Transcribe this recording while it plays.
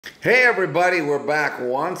Hey everybody, we're back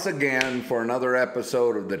once again for another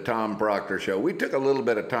episode of the Tom Proctor Show. We took a little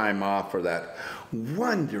bit of time off for that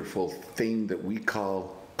wonderful thing that we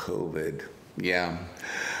call COVID. Yeah,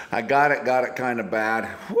 I got it kind of bad.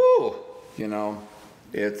 Whew,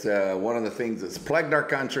 it's one of the things that's plagued our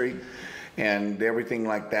country and everything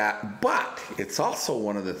like that. But it's also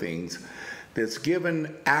one of the things that's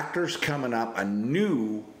given actors coming up a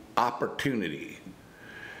new opportunity.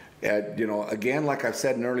 Again, like I've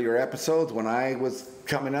said in earlier episodes, when I was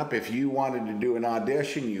coming up, if you wanted to do an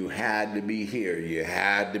audition, you had to be here. You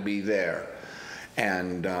had to be there.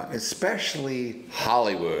 And especially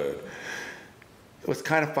Hollywood. It was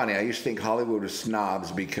kind of funny. I used to think Hollywood was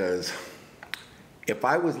snobs because if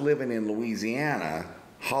I was living in Louisiana,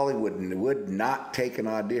 Hollywood would not take an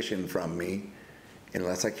audition from me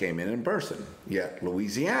unless I came in person. Yet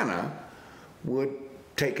Louisiana would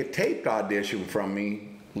take a taped audition from me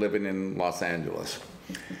living in Los Angeles.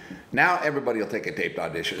 Now everybody will take a taped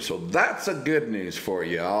audition, so that's a good news for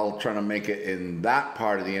you. I'll try to make it in that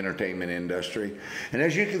part of the entertainment industry. And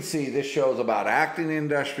as you can see, this show is about acting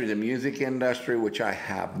industry, the music industry, which I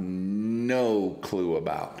have no clue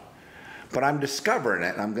about. But I'm discovering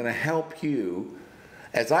it, and I'm going to help you.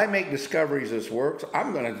 As I make discoveries this works,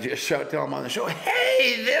 I'm going to just tell them on the show,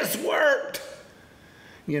 hey, this worked!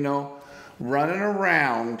 Running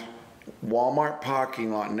around Walmart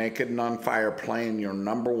parking lot naked and on fire playing your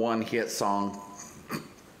 #1 hit song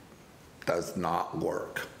does not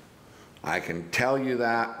work. I can tell you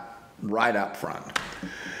that right up front.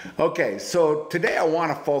 Okay, so today I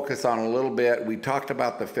want to focus on a little bit. We talked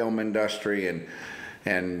about the film industry and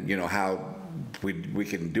how we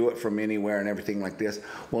can do it from anywhere and everything like this.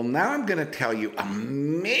 Well, now I'm going to tell you a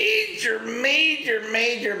major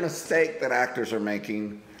mistake that actors are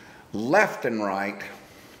making left and right.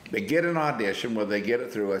 They get an audition, whether they get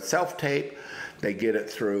it through a self-tape, they get it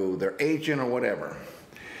through their agent or whatever.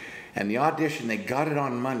 And the audition, they got it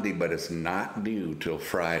on Monday, but it's not due till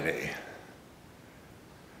Friday.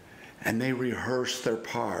 And they rehearse their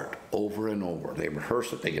part over and over. They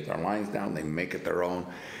rehearse it, they get their lines down, they make it their own.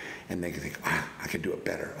 And they think, I can do it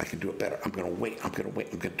better. I can do it better. I'm going to wait. I'm going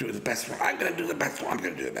to do the best one. I'm going to do the best one. I'm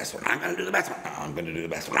going to do the best one. I'm going to do the best one. I'm going to do the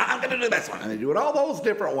best one. I'm going to do the best one. And they do it all those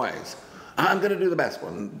different ways. I'm going to do the best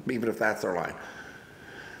one, even if that's their line.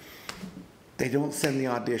 They don't send the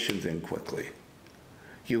auditions in quickly.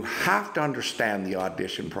 You have to understand the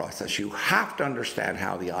audition process. You have to understand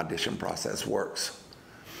how the audition process works.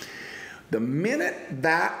 The minute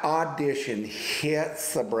that audition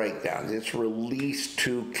hits the breakdown, it's released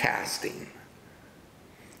to casting.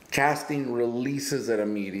 Casting releases it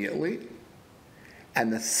immediately.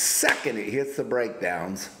 And the second it hits the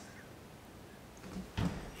breakdowns,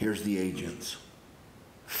 here's the agents.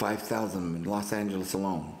 5,000 in Los Angeles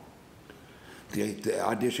alone. The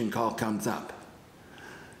audition call comes up.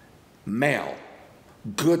 Male,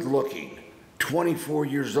 good looking, 24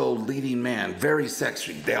 years old, leading man, very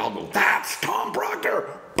sexy. They all go, that's Tom Proctor.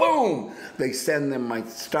 Boom! They send them my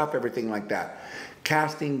stuff, everything like that.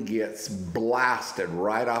 Casting gets blasted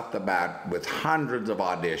right off the bat with hundreds of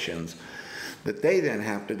auditions that they then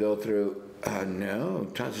have to go through. No,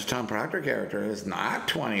 this Tom Proctor character is not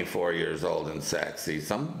 24 years old and sexy.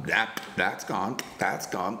 That's gone.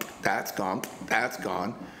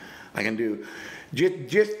 I can do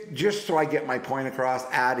just so I get my point across.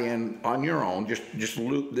 Add in on your own. Just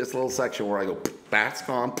loop this little section where I go. That's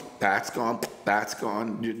gone.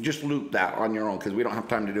 Just loop that on your own because we don't have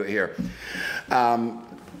time to do it here. And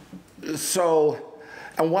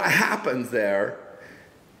what happens there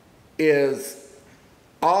is,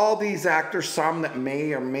 all these actors, some that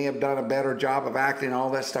may or may have done a better job of acting,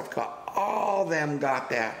 all that stuff, all of them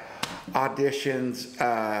got that auditions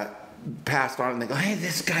passed on, and they go, hey,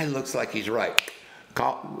 this guy looks like he's right.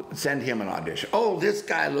 Send him an audition. Oh, this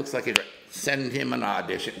guy looks like he's right. Send him an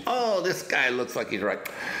audition. Oh, this guy looks like he's right.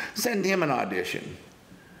 Send him an audition.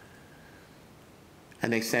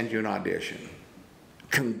 And they send you an audition.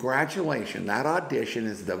 Congratulations, that audition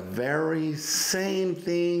is the very same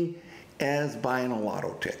thing as buying a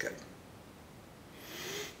lotto ticket.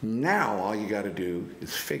 Now all you got to do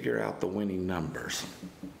is figure out the winning numbers.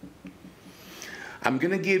 I'm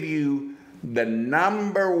going to give you the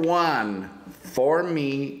 #1 for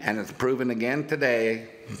me, and it's proven again today,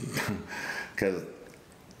 because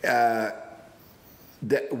the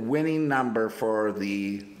winning number for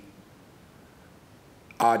the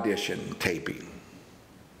audition taping.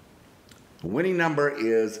 The winning number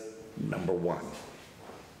is #1.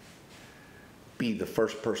 Be the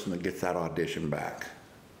first person that gets that audition back.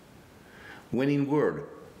 Winning word,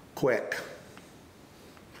 quick.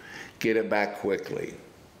 Get it back quickly.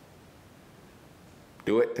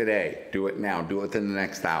 Do it today. Do it now. Do it within the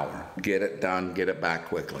next hour. Get it done. Get it back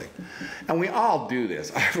quickly. And we all do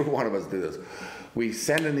this. Every one of us do this. We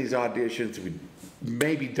send in these auditions. We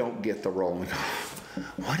maybe don't get the role. And we go,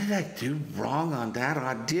 what did I do wrong on that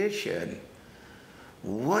audition?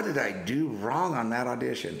 What did I do wrong on that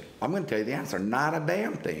audition? I'm going to tell you the answer. Not a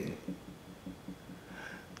damn thing.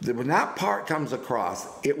 When that part comes across,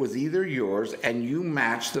 it was either yours and you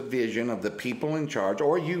match the vision of the people in charge,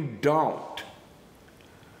 or you don't.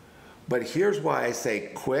 But here's why I say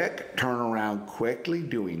quick, turn around quickly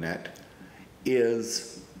doing it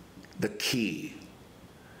is the key.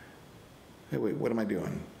 Hey, wait, what am I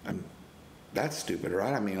doing? That's stupid,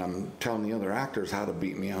 right? I mean, I'm telling the other actors how to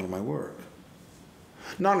beat me out of my work.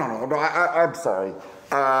 No, I'm sorry.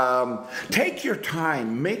 Take your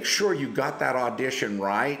time. Make sure you got that audition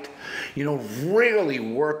right. You know, really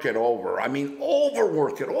work it over. I mean,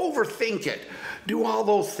 overwork it, overthink it. Do all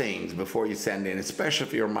those things before you send in, especially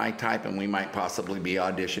if you're my type and we might possibly be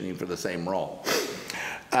auditioning for the same role.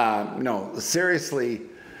 No, seriously,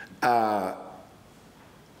 I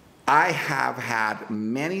have had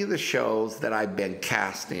many of the shows that I've been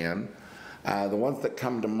cast in. The ones that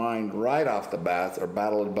come to mind right off the bat are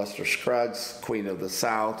Battle of Buster Scruggs, Queen of the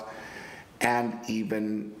South, and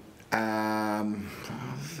even, what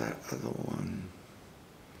was that other one?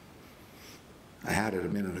 I had it a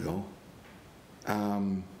minute ago.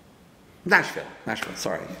 Nashville,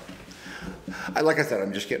 sorry. Like I said,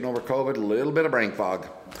 I'm just getting over COVID, a little bit of brain fog.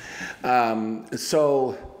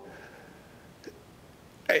 So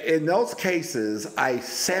in those cases, I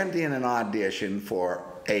send in an audition for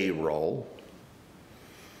a role,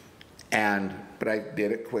 but I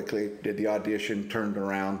did it quickly, did the audition, turned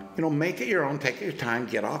around. You know, make it your own, take your time,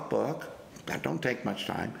 get off book. That don't take much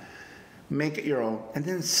time. Make it your own, and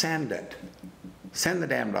then send it. Send the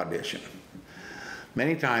damned audition.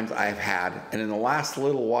 Many times I've had, and in the last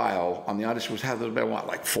little while on the audition, there's been what,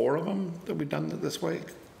 like 4 of them that we've done this week?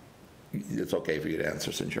 It's okay for you to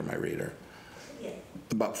answer since you're my reader. Yeah.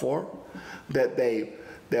 About 4? That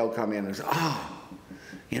they'll come in and say,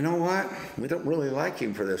 you know what? We don't really like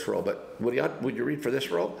him for this role, but would you read for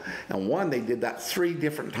this role? And one, they did that 3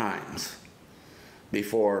 different times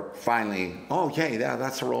before finally, okay,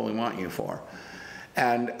 that's the role we want you for.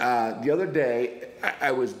 And the other day,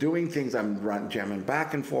 I was doing things. I'm jamming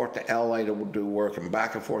back and forth to LA to do work, and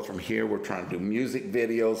back and forth from here. We're trying to do music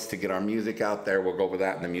videos to get our music out there. We'll go over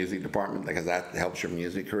that in the music department because that helps your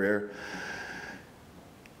music career.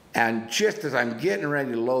 And just as I'm getting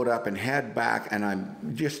ready to load up and head back, and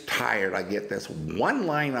I'm just tired, I get this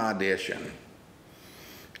one-line audition.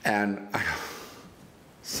 And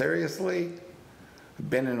seriously? I've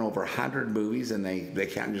been in over 100 movies, and they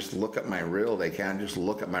can't just look at my reel, they can't just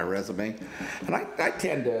look at my resume. And I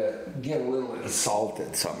tend to get a little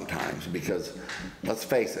insulted sometimes because, let's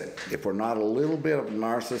face it, if we're not a little bit of a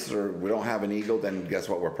narcissist or we don't have an ego, then guess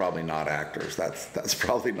what? We're probably not actors. That's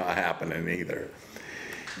probably not happening either.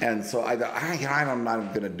 And so I'm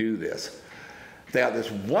not going to do this. They have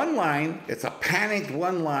this one line, it's a panicked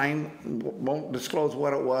one line, won't disclose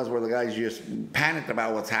what it was, where the guy's just panicked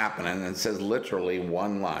about what's happening, and it says literally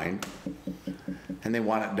one line, and they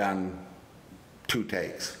want it done 2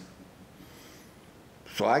 takes.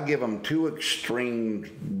 So I give them 2 extremes,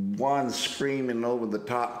 one screaming over the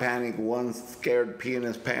top panic, one scared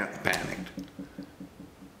pianist panicked.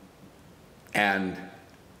 And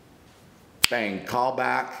bang, call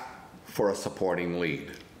back for a supporting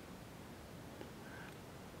lead.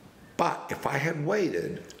 But if I had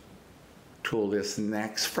waited till this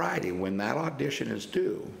next Friday when that audition is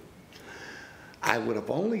due, I would have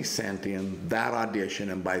only sent in that audition,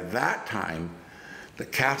 and by that time, the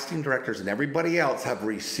casting directors and everybody else have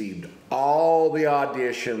received all the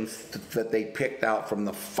auditions that they picked out from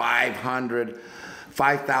the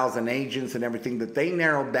 5,000 agents and everything that they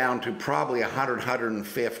narrowed down to probably 100,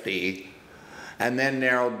 150, and then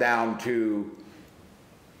narrowed down to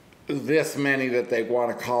this many that they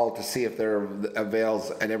want to call to see if there avails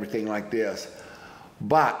and everything like this.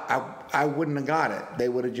 But I wouldn't have got it. They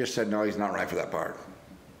would have just said, no, he's not right for that part,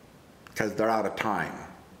 because they're out of time.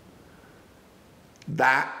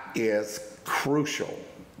 That is crucial.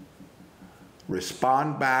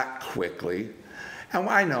 Respond back quickly. And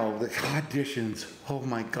I know the auditions, oh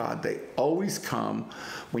my God, they always come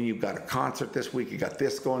when you've got a concert this week, you got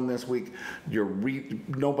this going this week, you're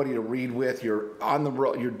nobody to read with, you're on the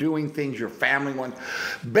road, you're doing things your family wants.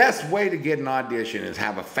 Best way to get an audition is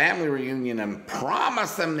have a family reunion and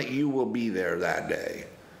promise them that you will be there that day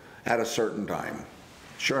at a certain time.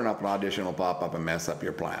 Sure enough, an audition will pop up and mess up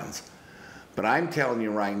your plans. But I'm telling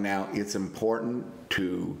you right now, it's important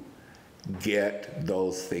to get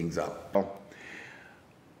those things up.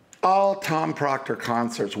 All Tom Proctor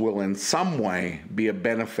concerts will in some way be a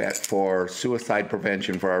benefit for suicide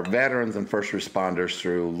prevention for our veterans and first responders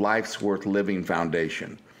through Life's Worth Living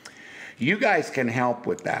Foundation. You guys can help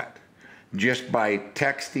with that just by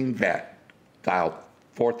texting VET. Dial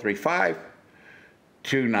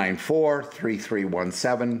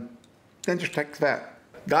 435-294-3317. Then just text VET.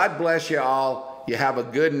 God bless you all. You have a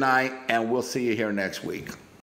good night, and we'll see you here next week.